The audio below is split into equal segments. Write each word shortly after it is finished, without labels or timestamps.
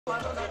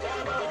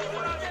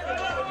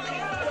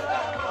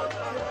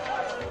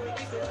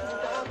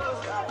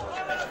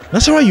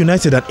NASARAWA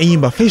United and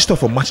ENYIMBA faced off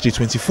for match day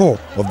 24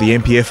 of the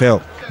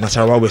NPFL.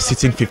 NASARAWA were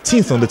sitting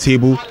 15th on the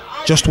table,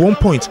 just 1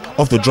 point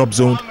off the drop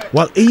zone,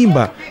 while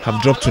ENYIMBA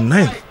have dropped to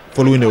 9th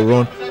following a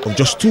run of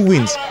just 2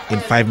 wins in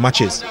 5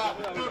 matches.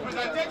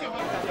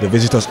 The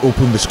visitors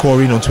opened the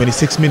scoring on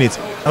 26 minutes,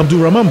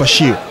 Abdulrahman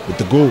Bashir with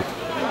the goal.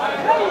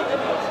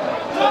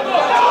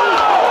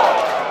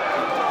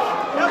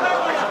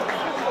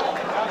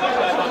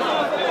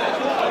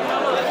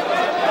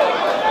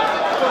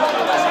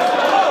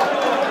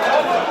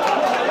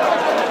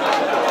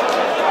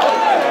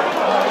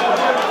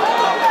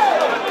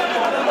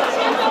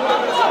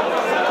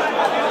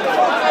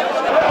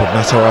 But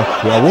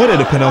NASARAWA were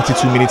awarded a penalty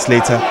 2 minutes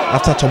later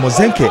after Thomas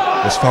Zenke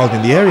was fouled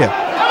in the area.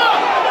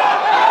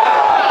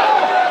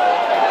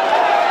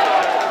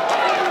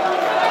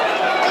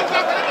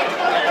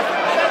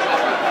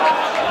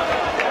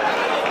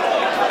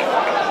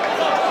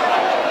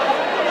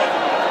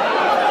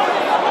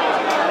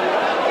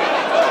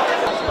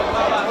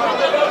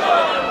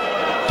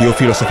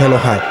 Theophilus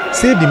High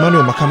saved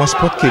Emmanuel Makama's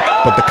spot kick,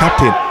 but the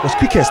captain was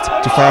quickest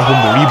to fire home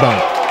the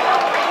rebound.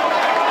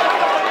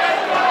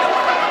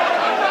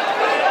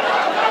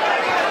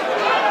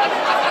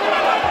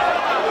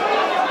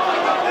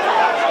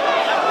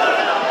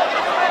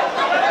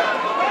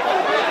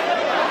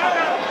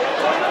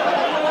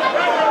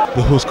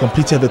 The hosts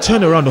completed the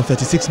turnaround on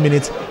 36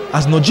 minutes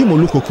as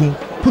Nojimo Lukokun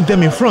put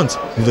them in front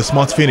with a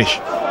smart finish.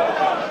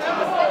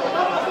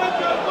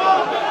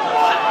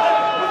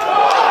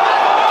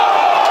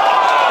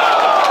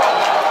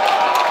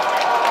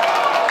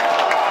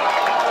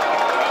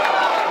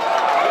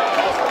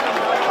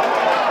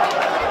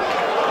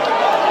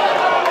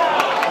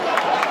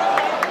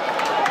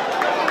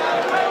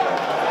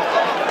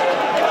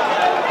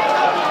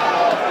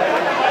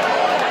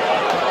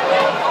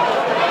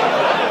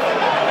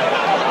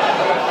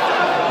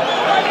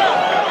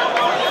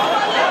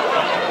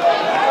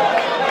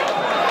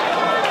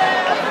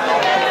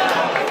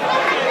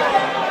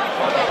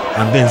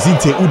 And then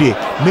Zinte Ude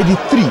made it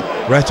 3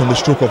 right on the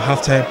stroke of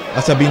halftime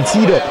after being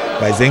teed up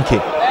by Zenke.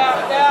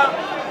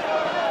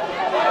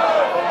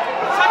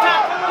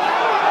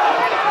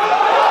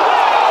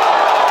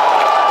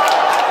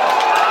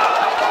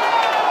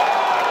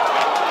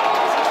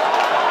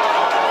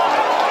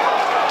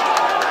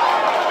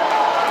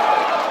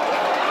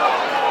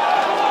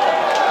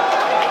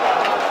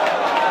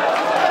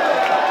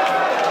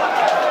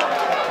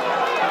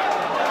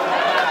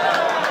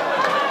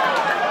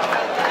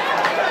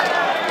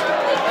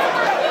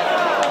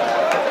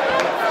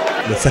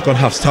 The second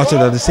half started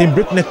at the same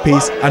breakneck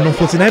pace, and on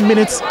 49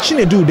 minutes,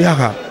 Chinedu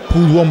Udehaha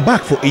pulled one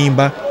back for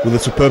ENYIMBA with a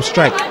superb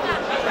strike.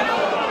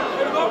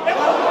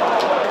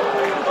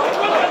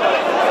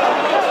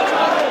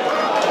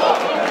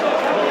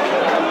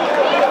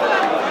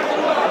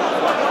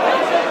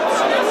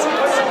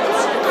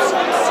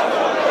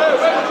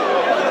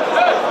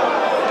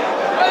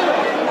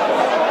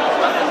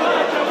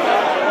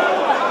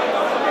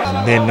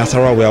 And then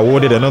NASARAWA were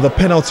awarded another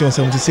penalty on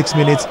 76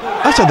 minutes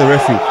after the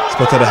referee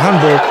spotted a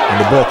handball in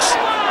the box.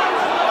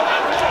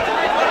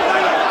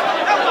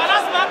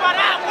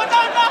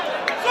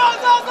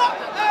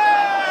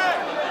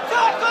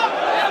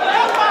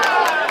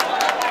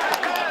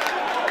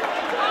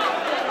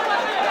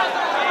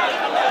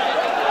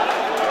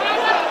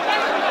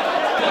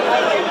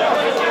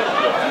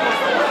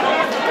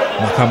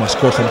 Makama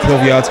scored from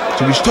 12 yards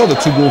to restore the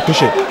 2-goal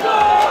cushion.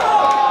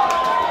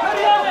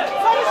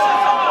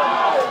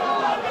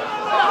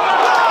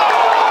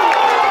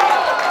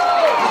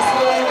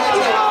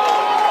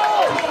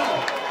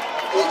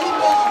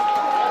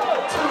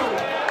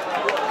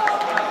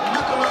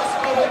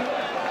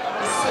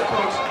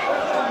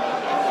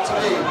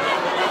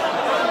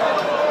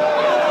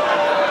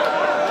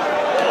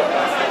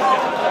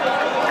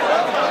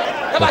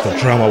 But the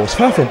drama was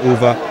far from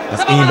over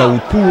as ENYIMBA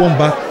would pull one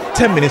back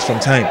 10 minutes from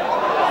time.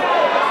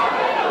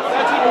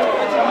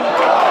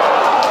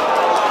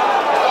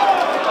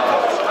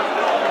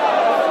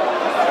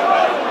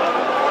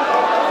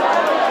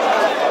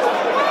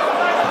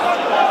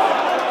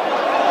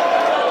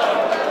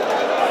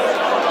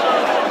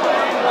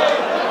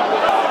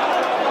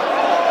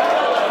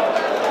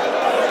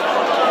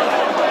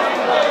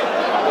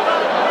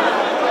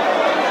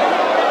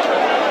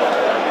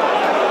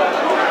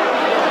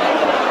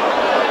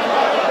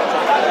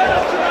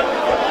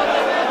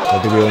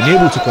 But they were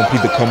unable to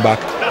complete the comeback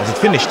as it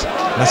finished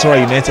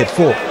NASARAWA United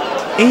 4,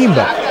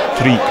 ENYIMBA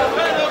 3.